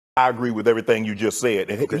I agree with everything you just said,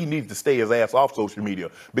 and he needs to stay his ass off social media.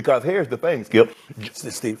 Because here's the thing, Skip.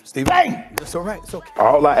 Steve, bang! It's all right. It's okay.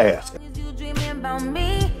 All I ask. I'm not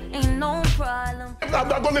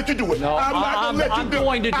gonna let you do it. No, I'm going to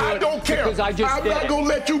do it. I don't care. Because I just I'm did not it. gonna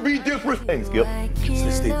let you be disrespectful.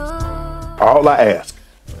 Skip. Steve. All I ask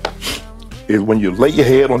is when you lay your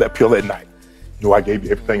head on that pillow at night, I gave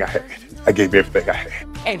you everything I had. I gave you everything I had.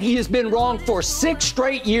 And he has been wrong for 6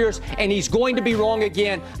 straight years, and he's going to be wrong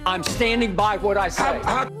again. I'm standing by what I say.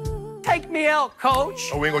 Take me out,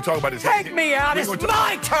 coach. Oh, we ain't gonna talk about this. Take me out. It's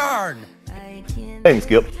my turn. Thanks,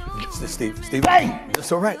 Skip. Steve. Bang!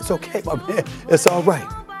 It's all right. It's okay, my man. It's all right.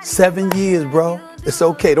 7 years, bro. It's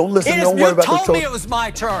okay. Don't listen. Don't worry about the You told me it was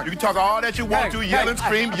my turn. You can talk all that you want to, yell and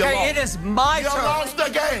scream. You lost. It is my turn. You lost the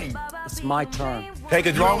game. It's my turn. Take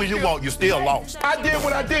as long as you want. You still lost. I did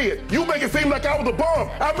what I did. You make it seem like I was a bum.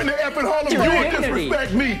 I'm in the effing Hall of Fame. You would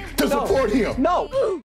disrespect me to support him. No.